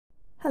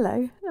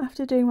Hello,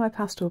 after doing my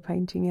pastel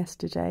painting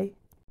yesterday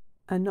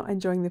and not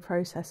enjoying the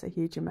process a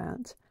huge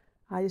amount,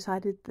 I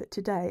decided that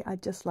today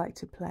I'd just like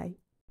to play.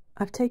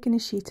 I've taken a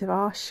sheet of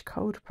Arches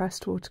cold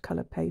pressed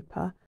watercolour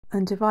paper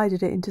and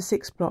divided it into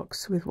 6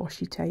 blocks with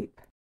washi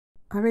tape.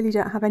 I really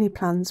don't have any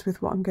plans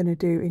with what I'm going to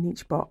do in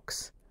each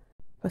box,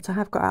 but I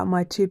have got out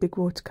my 2 big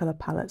watercolour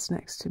palettes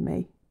next to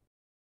me.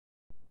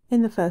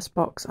 In the first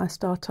box I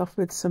start off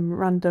with some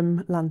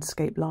random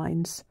landscape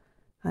lines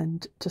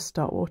and just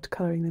start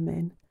watercolouring them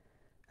in.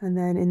 And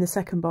then in the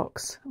second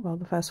box, while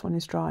the first one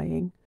is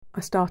drying,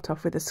 I start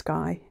off with a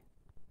sky.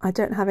 I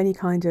don't have any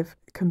kind of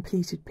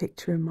completed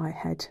picture in my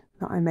head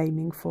that I'm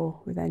aiming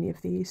for with any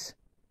of these.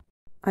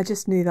 I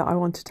just knew that I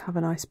wanted to have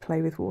a nice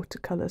play with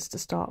watercolours to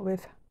start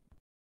with.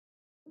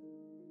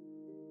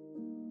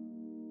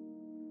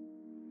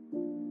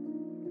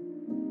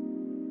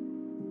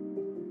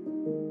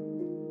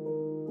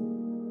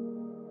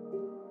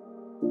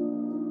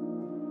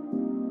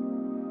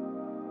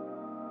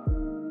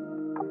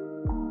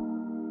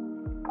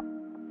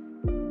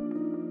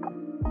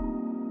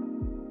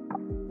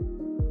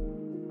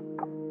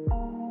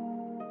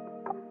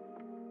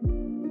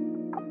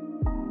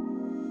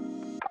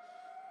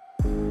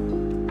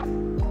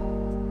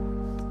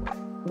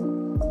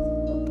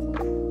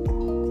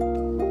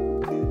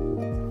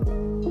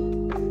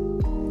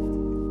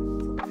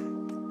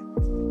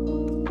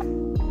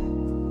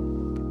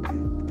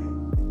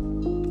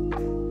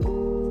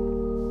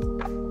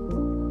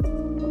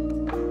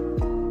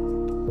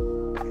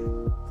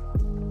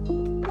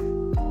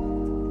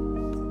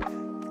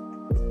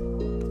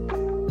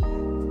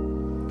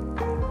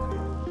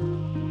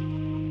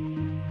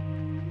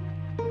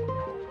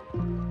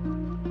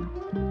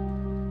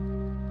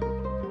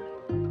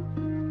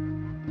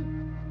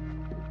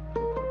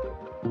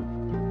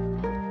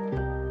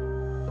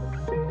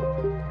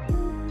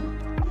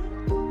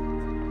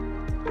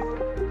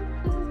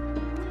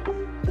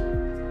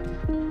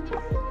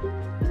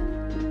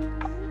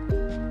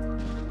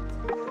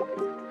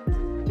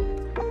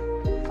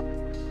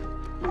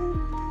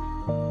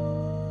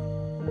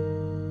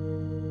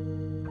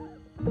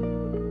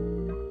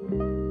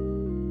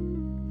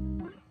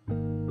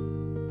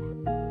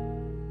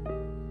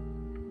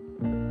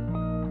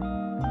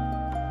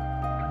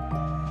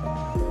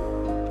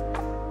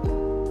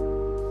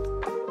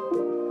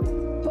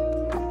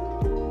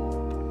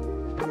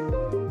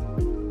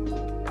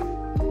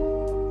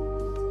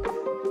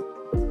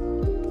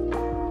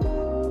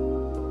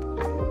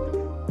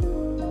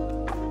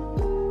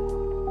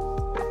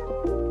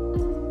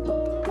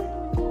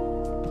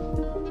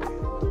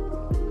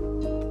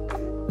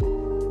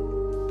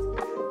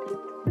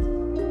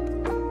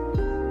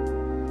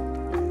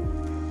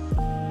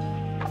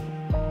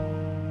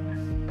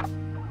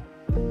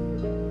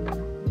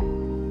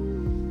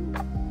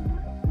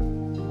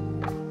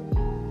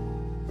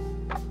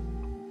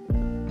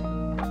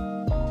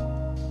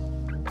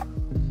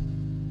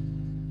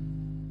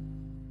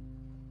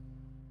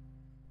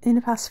 In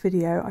a past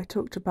video I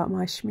talked about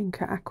my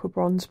Schmincke Aqua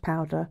bronze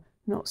powder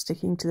not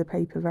sticking to the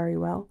paper very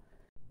well.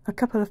 A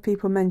couple of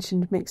people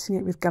mentioned mixing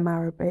it with gum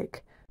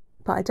arabic,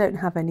 but I don't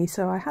have any,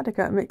 so I had a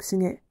go at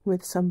mixing it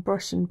with some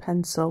brush and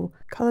pencil,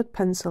 coloured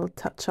pencil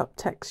touch-up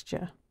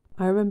texture.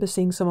 I remember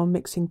seeing someone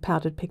mixing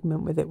powdered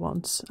pigment with it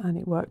once and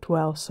it worked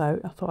well, so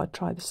I thought I'd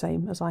try the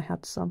same as I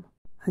had some.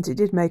 And it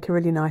did make a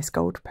really nice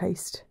gold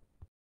paste.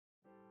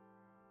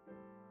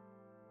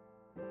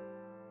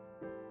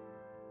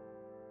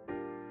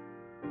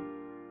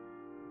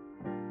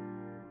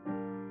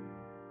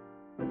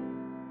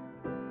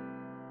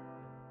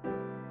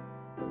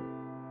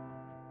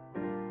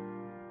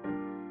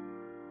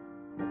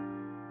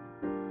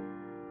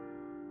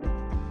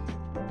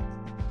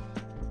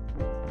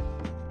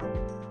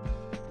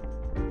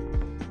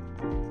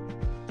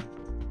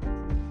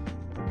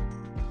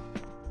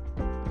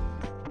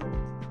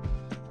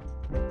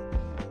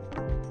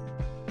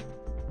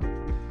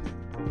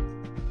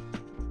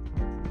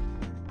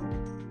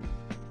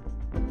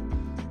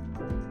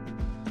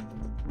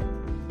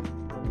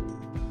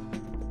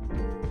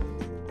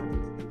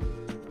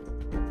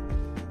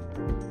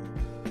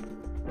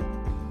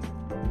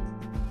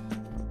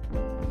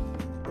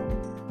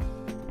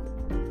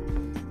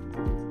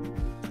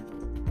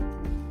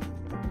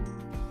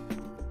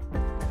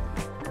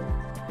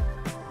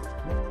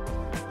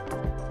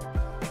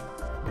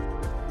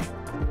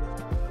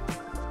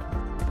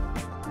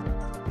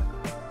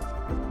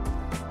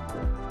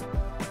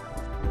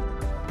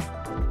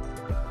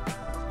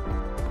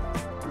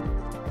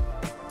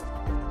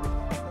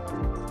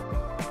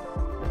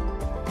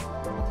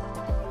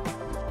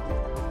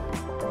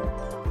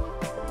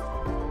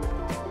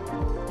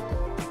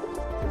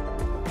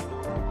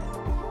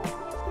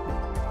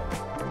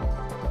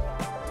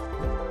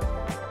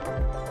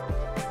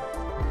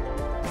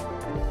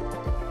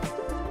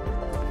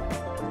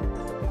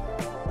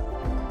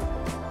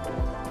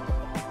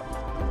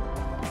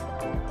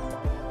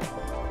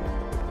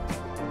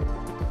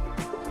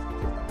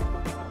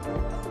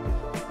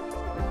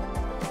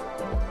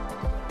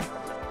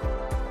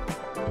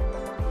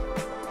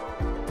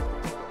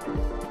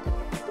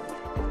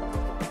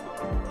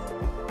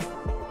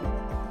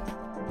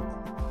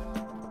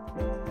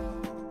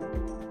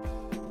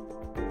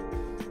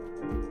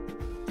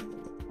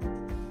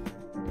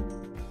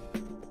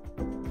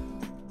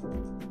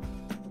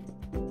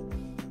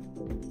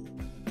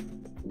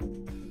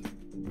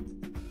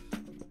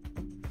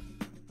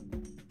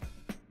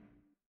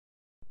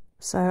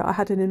 So I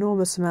had an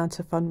enormous amount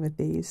of fun with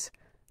these,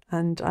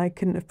 and I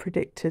couldn't have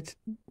predicted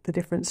the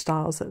different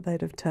styles that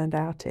they'd have turned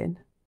out in.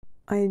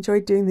 I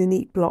enjoyed doing the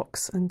neat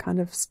blocks and kind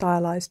of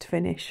stylised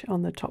finish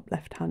on the top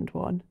left-hand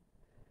one.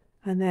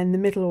 And then the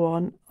middle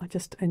one, I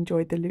just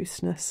enjoyed the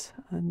looseness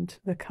and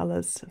the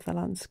colours of the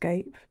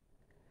landscape.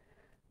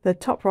 The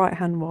top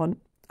right-hand one,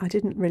 I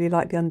didn't really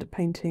like the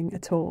underpainting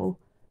at all.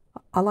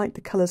 I liked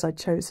the colours I'd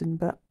chosen,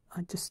 but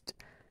I just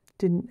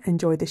didn't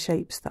enjoy the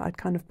shapes that I'd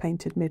kind of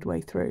painted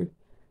midway through.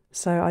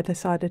 So I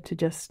decided to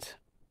just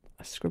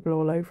scribble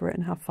all over it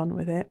and have fun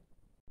with it.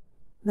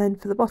 Then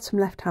for the bottom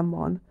left-hand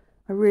one,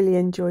 I really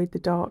enjoyed the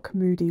dark,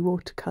 moody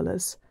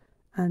watercolours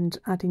and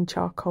adding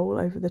charcoal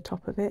over the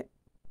top of it,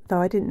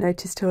 though I didn't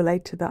notice till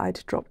later that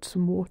I'd dropped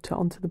some water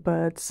onto the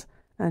birds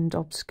and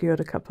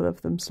obscured a couple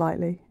of them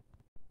slightly.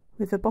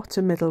 With the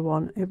bottom middle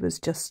one, it was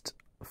just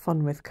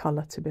fun with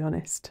colour, to be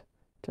honest,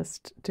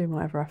 just doing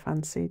whatever I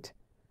fancied.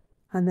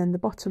 And then the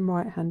bottom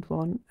right-hand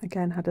one,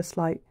 again, had a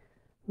slight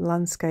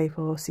landscape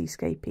or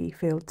seascapey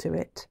feel to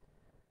it.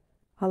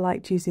 I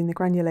liked using the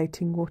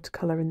granulating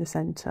watercolour in the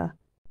centre,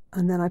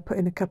 and then I put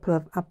in a couple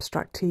of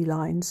abstract tea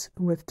lines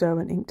with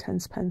Derwent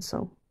Inktense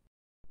pencil.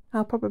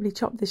 I'll probably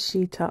chop this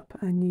sheet up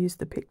and use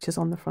the pictures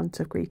on the front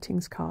of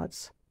greetings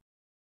cards.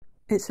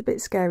 It's a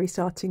bit scary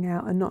starting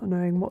out and not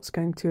knowing what's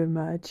going to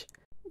emerge,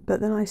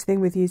 but the nice thing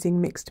with using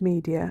mixed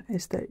media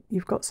is that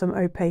you've got some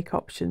opaque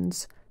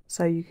options,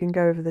 so you can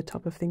go over the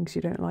top of things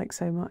you don't like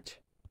so much.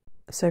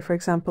 So for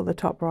example, the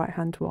top right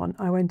hand one,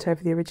 I went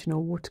over the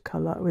original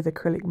watercolour with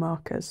acrylic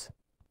markers.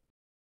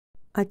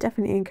 I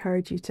definitely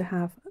encourage you to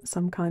have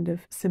some kind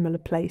of similar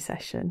play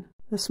session.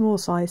 The small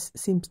size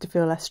seems to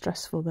feel less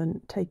stressful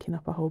than taking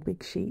up a whole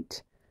big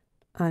sheet,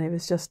 and it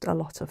was just a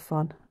lot of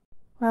fun.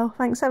 Well,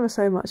 thanks ever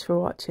so much for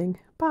watching.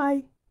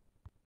 Bye!